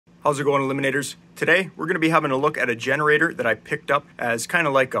How's it going, Eliminators? Today, we're going to be having a look at a generator that I picked up as kind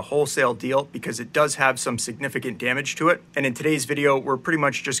of like a wholesale deal because it does have some significant damage to it. And in today's video, we're pretty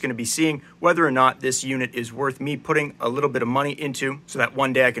much just going to be seeing whether or not this unit is worth me putting a little bit of money into so that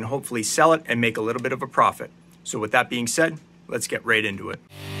one day I can hopefully sell it and make a little bit of a profit. So with that being said, let's get right into it.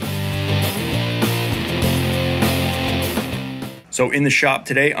 So in the shop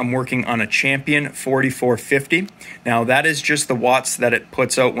today, I'm working on a Champion 4450. Now that is just the watts that it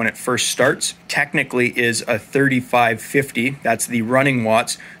puts out when it first starts. Technically is a 3550, that's the running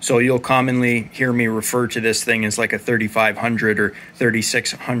watts. So you'll commonly hear me refer to this thing as like a 3500 or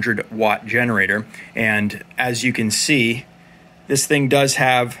 3600 watt generator. And as you can see, this thing does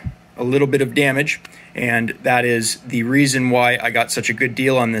have a little bit of damage. And that is the reason why I got such a good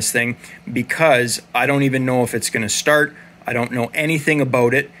deal on this thing, because I don't even know if it's gonna start. I don't know anything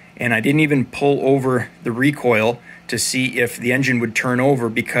about it, and I didn't even pull over the recoil to see if the engine would turn over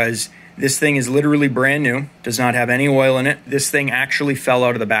because this thing is literally brand new, does not have any oil in it. This thing actually fell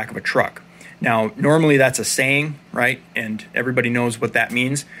out of the back of a truck. Now, normally that's a saying, right? And everybody knows what that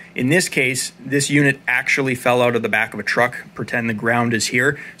means. In this case, this unit actually fell out of the back of a truck. Pretend the ground is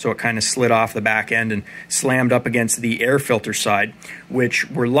here, so it kind of slid off the back end and slammed up against the air filter side, which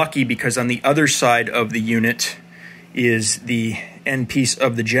we're lucky because on the other side of the unit is the end piece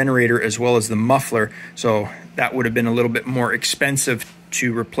of the generator as well as the muffler. So that would have been a little bit more expensive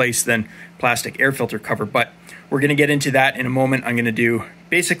to replace than plastic air filter cover, but we're going to get into that in a moment. I'm going to do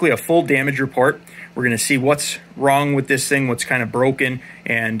basically a full damage report. We're going to see what's wrong with this thing, what's kind of broken,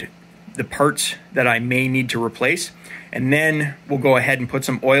 and the parts that I may need to replace. And then we'll go ahead and put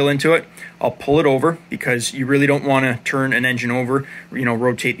some oil into it. I'll pull it over because you really don't want to turn an engine over,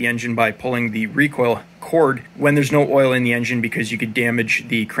 rotate the engine by pulling the recoil cord when there's no oil in the engine, because you could damage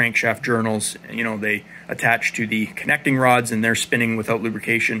the crankshaft journals. They attach to the connecting rods and they're spinning without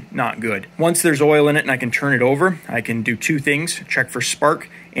lubrication. Not good. Once there's oil in it and I can turn it over, I can do two things: check for spark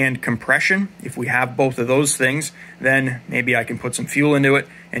and compression. If we have both of those things, then maybe I can put some fuel into it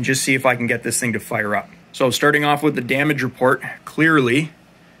and just see if I can get this thing to fire up. So starting off with the damage report, clearly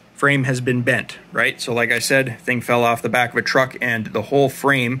frame has been bent, right? So like I said, thing fell off the back of a truck and the whole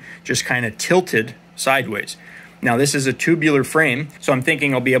frame just kind of tilted sideways. Now this is a tubular frame, so I'm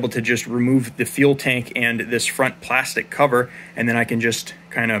thinking I'll be able to just remove the fuel tank and this front plastic cover, and then I can just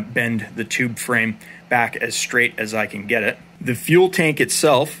kind of bend the tube frame back as straight as I can get it. The fuel tank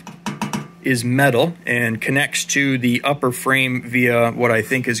itself is metal and connects to the upper frame via what I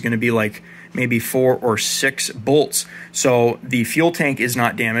think is going to be like maybe 4 or 6 bolts. So the fuel tank is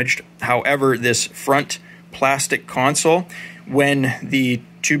not damaged. However, this front plastic console, when the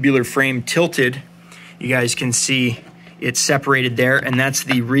tubular frame tilted, you guys can see it's separated there, and that's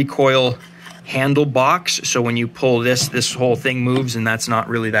the recoil handle box. So when you pull this whole thing moves, and that's not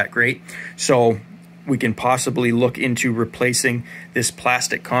really that great. So we can possibly look into replacing this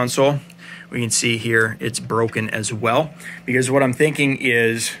plastic console. We can see here it's broken as well, because what I'm thinking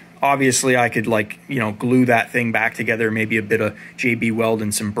is obviously I could glue that thing back together, maybe a bit of JB weld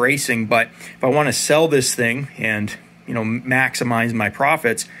and some bracing, but if I want to sell this thing and maximize my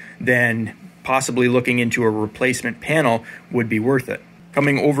profits, then possibly looking into a replacement panel would be worth it.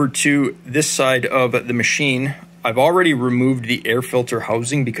 Coming over to this side of the machine, I've already removed the air filter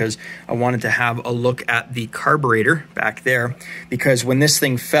housing because I wanted to have a look at the carburetor back there, because when this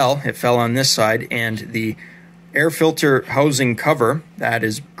thing fell, it fell on this side and the air filter housing cover, that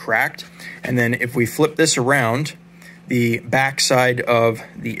is cracked. And then if we flip this around, the back side of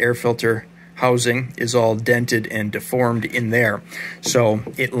the air filter housing is all dented and deformed in there. So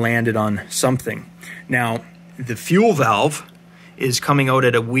it landed on something. Now, the fuel valve is coming out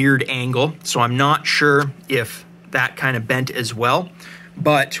at a weird angle, so I'm not sure if that kind of bent as well,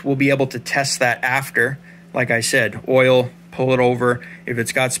 but we'll be able to test that after. Like I said, oil, pull it over. If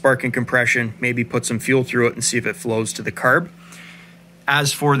it's got spark and compression, maybe put some fuel through it and see if it flows to the carb.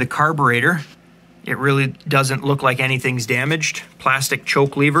 As for the carburetor, it really doesn't look like anything's damaged. Plastic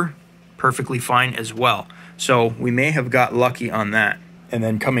choke lever, perfectly fine as well. So we may have got lucky on that. And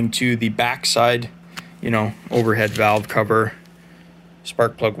then coming to the back side, overhead valve cover,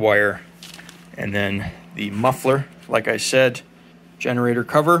 spark plug wire, and then the muffler, like I said, generator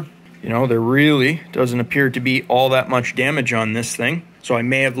cover. There really doesn't appear to be all that much damage on this thing. So I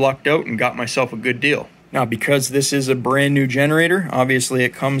may have lucked out and got myself a good deal. Now, because this is a brand new generator, obviously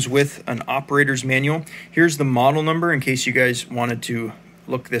it comes with an operator's manual. Here's the model number in case you guys wanted to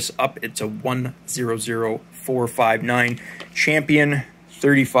look this up. It's a 100459 Champion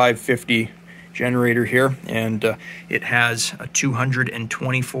 3550 generator here, and it has a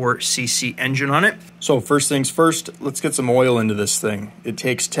 224cc engine on it. So first things first, let's get some oil into this thing. It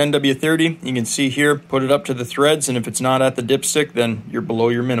takes 10W30. You can see here, put it up to the threads, and if it's not at the dipstick, then you're below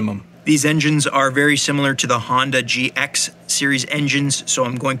your minimum. These engines are very similar to the Honda GX series engines, so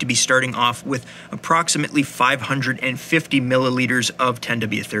I'm going to be starting off with approximately 550 milliliters of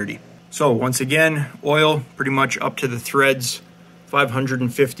 10W30. So once again, oil pretty much up to the threads,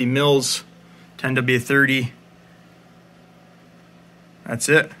 550 mils, 10W30. That's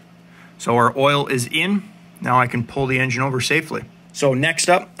it. So our oil is in. Now I can pull the engine over safely. So next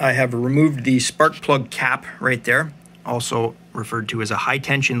up, I have removed the spark plug cap right there, also referred to as a high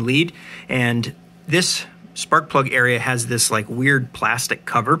tension lead. And this spark plug area has this like weird plastic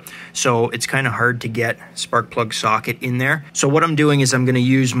cover, so it's kind of hard to get spark plug socket in there. So what I'm doing is I'm going to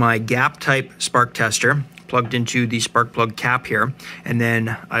use my gap type spark tester plugged into the spark plug cap here, and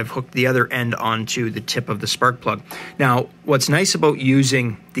then I've hooked the other end onto the tip of the spark plug. Now, what's nice about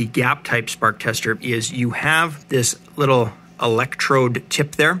using the gap type spark tester is you have this little electrode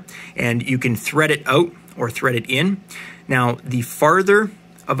tip there, and you can thread it out or thread it in. Now, the farther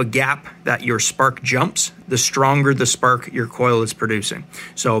of a gap that your spark jumps, the stronger the spark your coil is producing.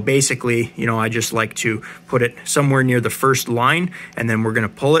 So basically, you know, I just like to put it somewhere near the first line, and then we're going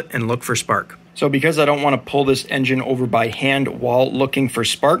to pull it and look for spark. So because I don't want to pull this engine over by hand while looking for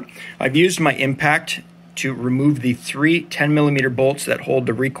spark, I've used my impact to remove the 3 10mm bolts that hold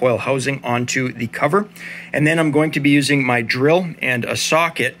the recoil housing onto the cover. And then I'm going to be using my drill and a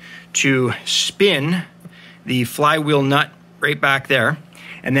socket to spin the flywheel nut right back there.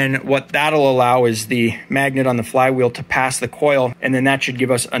 And then what that'll allow is the magnet on the flywheel to pass the coil, and then that should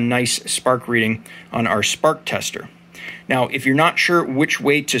give us a nice spark reading on our spark tester. Now, if you're not sure which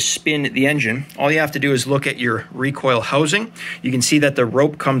way to spin the engine, all you have to do is look at your recoil housing. You can see that the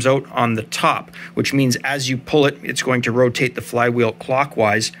rope comes out on the top, which means as you pull it, it's going to rotate the flywheel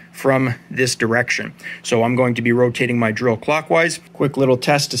clockwise from this direction. So I'm going to be rotating my drill clockwise. Quick little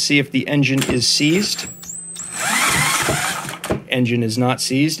test to see if the engine is seized. Engine is not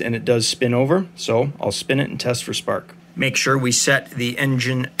seized, and it does spin over, so I'll spin it and test for spark. Make sure we set the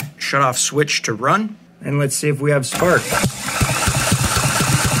engine shutoff switch to run, and let's see if we have spark.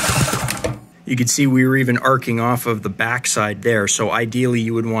 You can see we were even arcing off of the backside there, so ideally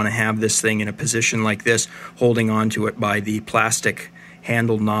you would want to have this thing in a position like this, holding onto it by the plastic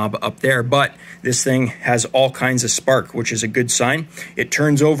handle knob up there. But this thing has all kinds of spark, which is a good sign. It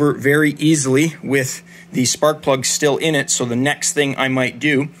turns over very easily with the spark plug still in it, so the next thing I might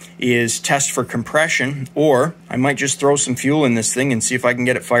do is test for compression, or I might just throw some fuel in this thing and see if I can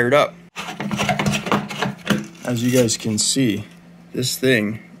get it fired up. As you guys can see, this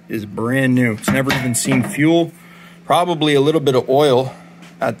thing is brand new. It's never even seen fuel. Probably a little bit of oil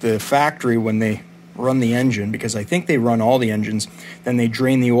at the factory when they run the engine, because I think they run all the engines, then they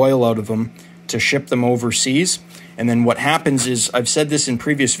drain the oil out of them to ship them overseas. And then what happens is, I've said this in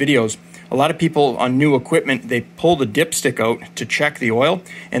previous videos, a lot of people on new equipment, they pull the dipstick out to check the oil,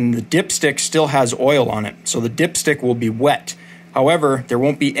 and the dipstick still has oil on it. So the dipstick will be wet. However, there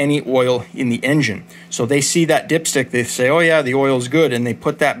won't be any oil in the engine. So they see that dipstick, they say, oh yeah, the oil's good, and they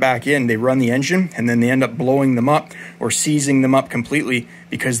put that back in, they run the engine, and then they end up blowing them up or seizing them up completely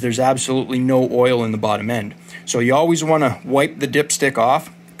because there's absolutely no oil in the bottom end. So you always want to wipe the dipstick off,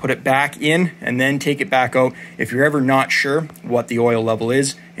 put it back in, and then take it back out if you're ever not sure what the oil level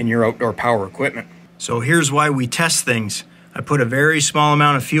is in your outdoor power equipment. So here's why we test things. I put a very small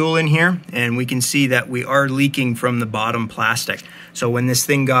amount of fuel in here, and we can see that we are leaking from the bottom plastic. So when this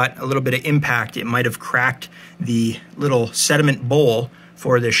thing got a little bit of impact, it might have cracked the little sediment bowl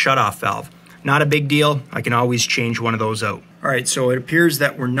for this shutoff valve. Not a big deal. I can always change one of those out. All right, so it appears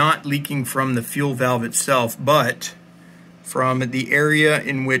that we're not leaking from the fuel valve itself, but from the area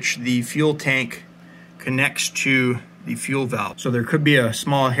in which the fuel tank connects to the fuel valve. So there could be a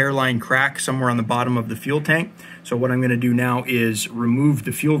small hairline crack somewhere on the bottom of the fuel tank. So what I'm going to do now is remove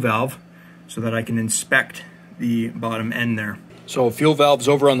the fuel valve so that I can inspect the bottom end there. So fuel valve's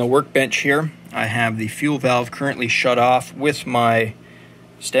over on the workbench here. I have the fuel valve currently shut off with my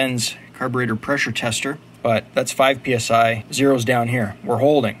Sten's carburetor pressure tester, but that's 5 psi, zero's down here. We're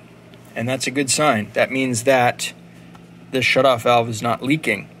holding, and that's a good sign. That means that this shutoff valve is not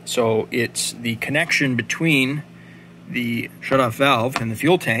leaking. So it's the connection between the shutoff valve and the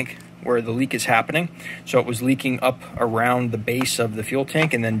fuel tank where the leak is happening. So it was leaking up around the base of the fuel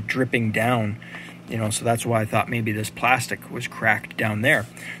tank and then dripping down, you know, so that's why I thought maybe this plastic was cracked down there.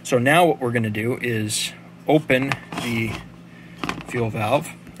 So now what we're going to do is open the fuel valve,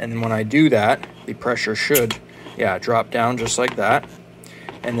 and then when I do that, the pressure should, drop down just like that.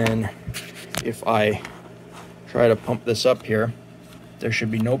 And then if I try to pump this up here, there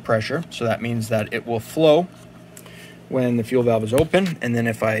should be no pressure. So that means that it will flow when the fuel valve is open. And then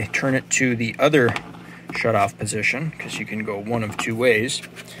if I turn it to the other shut-off position, because you can go one of two ways,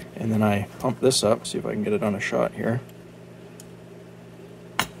 and then I pump this up, see if I can get it on a shot here.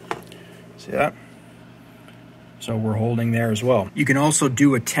 See that? So we're holding there as well. You can also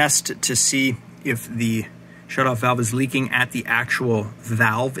do a test to see if the shutoff valve is leaking at the actual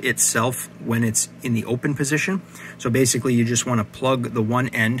valve itself when it's in the open position. So basically you just want to plug the one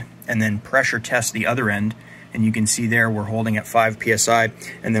end and then pressure test the other end, and you can see there we're holding at 5 psi,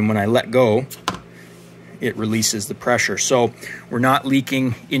 and then when I let go, it releases the pressure. So we're not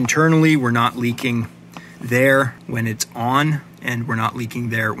leaking internally, we're not leaking there when it's on, and we're not leaking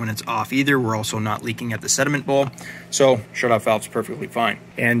there when it's off either. We're also not leaking at the sediment bowl. So shutoff valve's perfectly fine.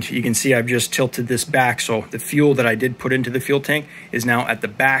 And you can see I've just tilted this back, so the fuel that I did put into the fuel tank is now at the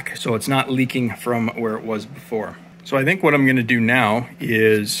back, so it's not leaking from where it was before. So I think what I'm gonna do now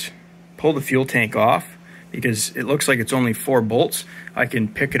is pull the fuel tank off, because it looks like it's only 4 bolts. I can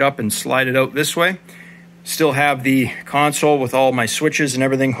pick it up and slide it out this way, still have the console with all my switches and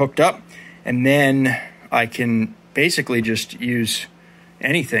everything hooked up, and then I can basically just use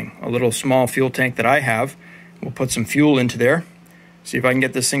anything, a little small fuel tank that I have. We'll put some fuel into there, see if I can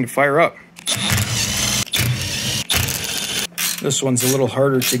get this thing to fire up. This one's a little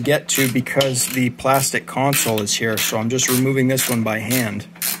harder to get to because the plastic console is here, so I'm just removing this one by hand.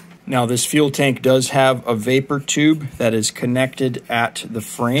 Now this fuel tank does have a vapor tube that is connected at the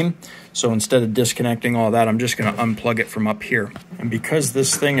frame, so instead of disconnecting all that, I'm just going to unplug it from up here. And because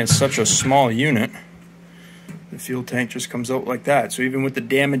this thing is such a small unit, the fuel tank just comes out like that. So even with the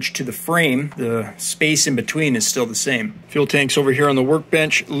damage to the frame, the space in between is still the same. Fuel tank's over here on the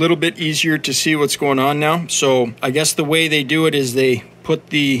workbench. A little bit easier to see what's going on now. So I guess the way they do it is they put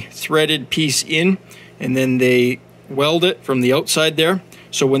the threaded piece in and then they weld it from the outside there.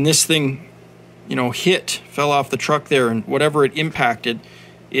 So when this thing, you know, fell off the truck there, and whatever it impacted,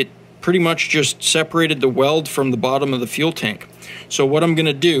 it pretty much just separated the weld from the bottom of the fuel tank. So what I'm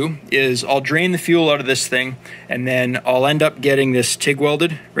gonna do is I'll drain the fuel out of this thing, and then I'll end up getting this TIG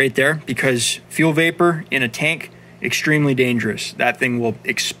welded right there, because fuel vapor in a tank, extremely dangerous. That thing will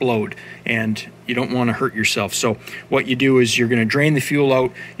explode and you don't want to hurt yourself. So what you do is you're going to drain the fuel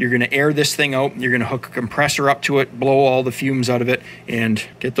out, you're going to air this thing out, you're going to hook a compressor up to it, blow all the fumes out of it, and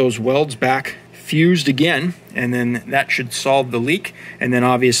get those welds back fused again, and then that should solve the leak. And then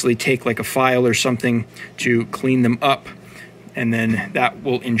obviously take like a file or something to clean them up, and then that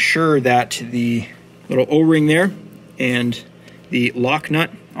will ensure that the little O-ring there and the lock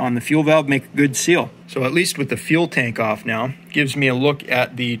nut on the fuel valve make a good seal. So at least with the fuel tank off now, gives me a look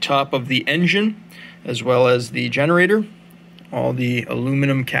at the top of the engine as well as the generator. All the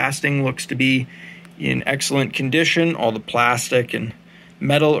aluminum casting looks to be in excellent condition. All the plastic and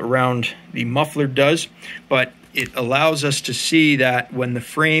metal around the muffler does, but it allows us to see that when the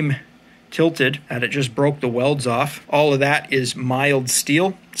frame tilted, that it just broke the welds off. All of that is mild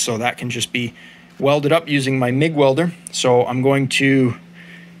steel, so that can just be welded up using my MIG welder. So I'm going to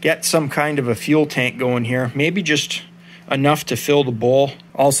get some kind of a fuel tank going here, maybe just enough to fill the bowl.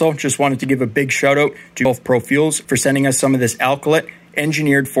 Also, just wanted to give a big shout out to Gulf Pro Fuels for sending us some of this alkylate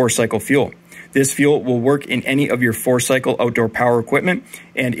engineered 4-cycle fuel. This fuel will work in any of your 4-cycle outdoor power equipment,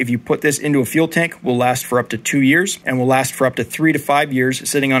 and if you put this into a fuel tank, will last for up to 2 years and will last for up to 3 to 5 years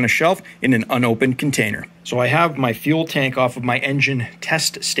sitting on a shelf in an unopened container. So I have my fuel tank off of my engine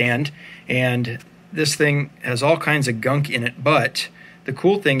test stand, and this thing has all kinds of gunk in it, but the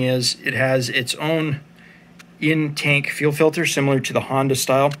cool thing is it has its own in-tank fuel filter similar to the Honda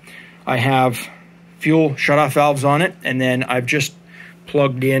style. I have fuel shutoff valves on it, and then I've just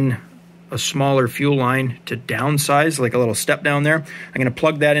plugged in a smaller fuel line to downsize, like a little step down there. I'm going to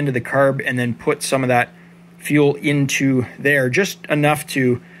plug that into the carb and then put some of that fuel into there, just enough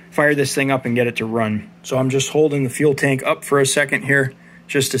to fire this thing up and get it to run. So I'm just holding the fuel tank up for a second here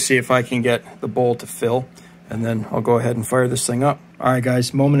just to see if I can get the bowl to fill, and then I'll go ahead and fire this thing up. All right,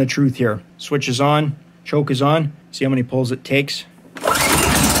 guys, moment of truth here. Switch is on, choke is on. See how many pulls it takes.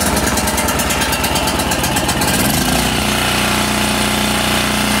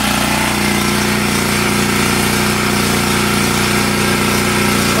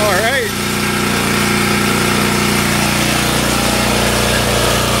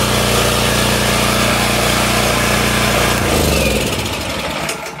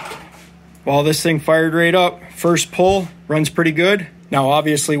 Well, this thing fired right up. First pull, runs pretty good. Now,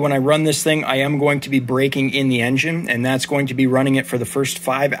 obviously, when I run this thing, I am going to be braking in the engine, and that's going to be running it for the first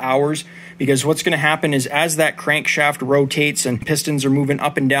 5 hours, because what's going to happen is as that crankshaft rotates and pistons are moving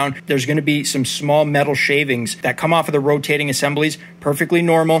up and down, there's going to be some small metal shavings that come off of the rotating assemblies, perfectly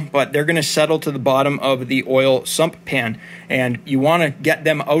normal, but they're going to settle to the bottom of the oil sump pan, and you want to get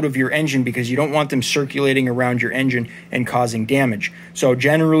them out of your engine because you don't want them circulating around your engine and causing damage. So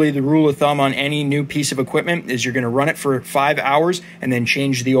generally, the rule of thumb on any new piece of equipment is you're going to run it for 5 hours and then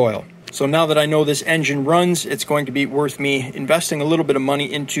change the oil. So now that I know this engine runs, it's going to be worth me investing a little bit of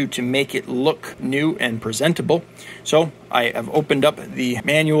money into to make it look new and presentable. So I have opened up the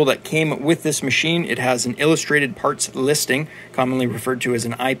manual that came with this machine. It has an illustrated parts listing, commonly referred to as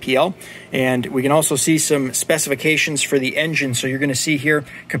an IPL. And we can also see some specifications for the engine. So you're going to see here,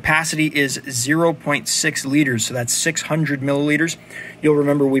 capacity is 0.6 liters. So that's 600 milliliters. You'll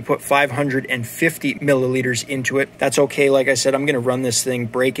remember we put 550 milliliters into it. That's okay. Like I said, I'm going to run this thing,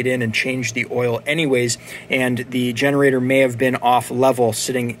 break it in, and change the oil anyways. And the generator may have been off level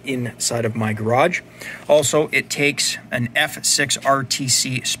sitting inside of my garage. Also, it takes an F6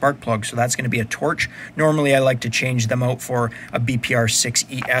 RTC spark plug. So that's going to be a torch. Normally, I like to change them out for a BPR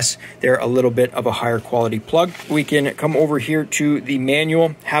 6ES. They're a little bit of a higher quality plug. We can come over here to the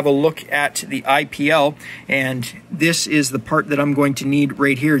manual, have a look at the IPL, and this is the part that I'm going to need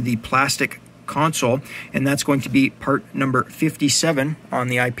right here, the plastic console, and that's going to be part number 57 on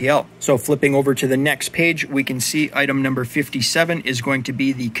the IPL. So flipping over to the next page, we can see item number 57 is going to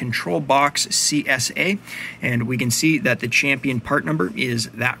be the control box CSA, and we can see that the champion part number is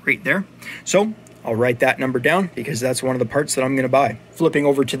that right there. So I'll write that number down because that's one of the parts that I'm going to buy. Flipping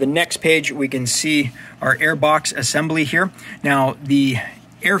over to the next page, we can see our air box assembly here. Now, the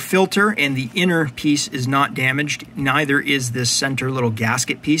air filter and the inner piece is not damaged. Neither is this center little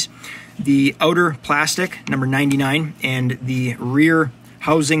gasket piece. The outer plastic, number 99, and the rear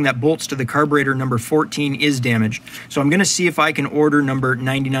housing that bolts to the carburetor, number 14, is damaged. So I'm going to see if I can order number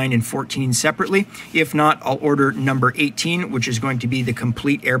 99 and 14 separately. If not, I'll order number 18, which is going to be the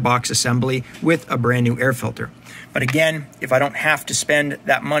complete airbox assembly with a brand new air filter. But again, if I don't have to spend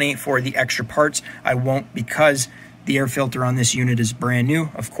that money for the extra parts, I won't, because the air filter on this unit is brand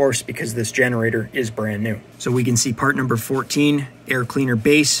new, of course, because this generator is brand new. So we can see part number 14, air cleaner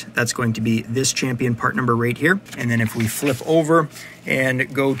base. That's going to be this champion part number right here. And then if we flip over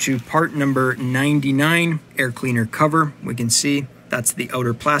and go to part number 99, air cleaner cover, we can see that's the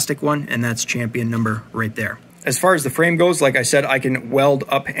outer plastic one, and that's champion number right there. As far as the frame goes, like I said, I can weld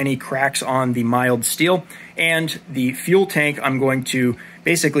up any cracks on the mild steel, and the fuel tank, I'm going to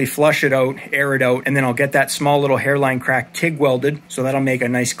basically flush it out, air it out, and then I'll get that small little hairline crack TIG welded, so that'll make a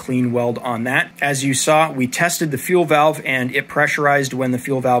nice clean weld on that. As you saw, we tested the fuel valve, and it pressurized when the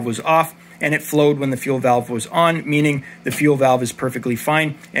fuel valve was off, and it flowed when the fuel valve was on, meaning the fuel valve is perfectly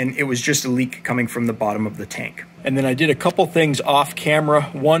fine, and it was just a leak coming from the bottom of the tank. And then I did a couple things off camera.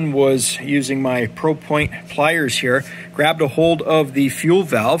 One was using my Pro Point pliers here, grabbed a hold of the fuel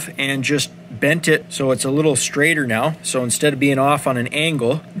valve and just bent it so it's a little straighter now. So instead of being off on an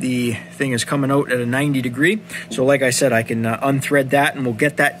angle, the thing is coming out at a 90 degree. So like I said, I can unthread that and we'll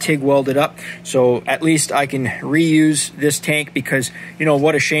get that TIG welded up. So at least I can reuse this tank, because, you know,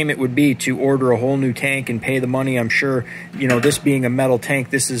 what a shame it would be to order a whole new tank and pay the money. I'm sure, you know, this being a metal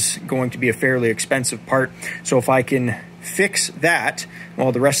tank, this is going to be a fairly expensive part. So if I can fix that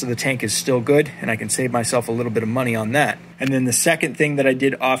while the rest of the tank is still good, and I can save myself a little bit of money on that. And then the second thing that I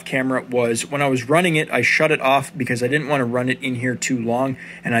did off camera was, when I was running it, I shut it off because I didn't want to run it in here too long,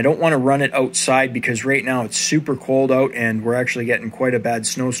 and I don't want to run it outside because right now it's super cold out and we're actually getting quite a bad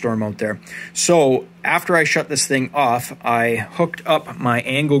snowstorm out there. So after I shut this thing off, I hooked up my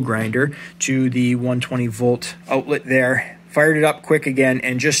angle grinder to the 120 volt outlet there, fired it up quick again,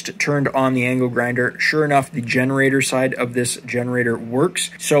 and just turned on the angle grinder. Sure enough, the generator side of this generator works.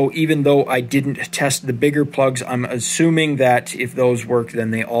 So even though I didn't test the bigger plugs, I'm assuming that if those work,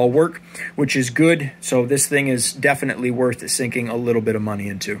 then they all work, which is good. So this thing is definitely worth sinking a little bit of money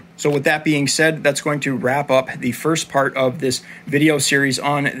into. So with that being said, that's going to wrap up the first part of this video series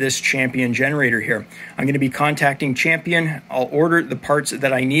on this Champion generator here. I'm going to be contacting Champion. I'll order the parts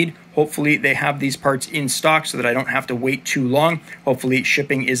that I need. Hopefully they have these parts in stock so that I don't have to wait too long. Hopefully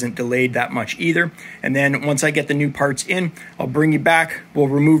shipping isn't delayed that much either. And then once I get the new parts in, I'll bring you back. We'll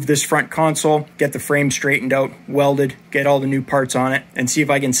remove this front console, get the frame straightened out, welded, get all the new parts on it, and see if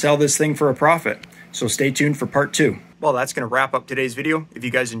I can sell this thing for a profit. So stay tuned for part 2. Well, that's going to wrap up today's video. If you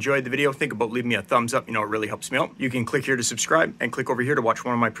guys enjoyed the video, think about leaving me a thumbs up. You know, it really helps me out. You can click here to subscribe and click over here to watch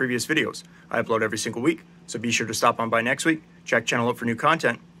one of my previous videos. I upload every single week, so be sure to stop on by next week. Check channel out for new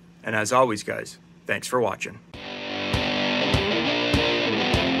content. And as always, guys, thanks for watching.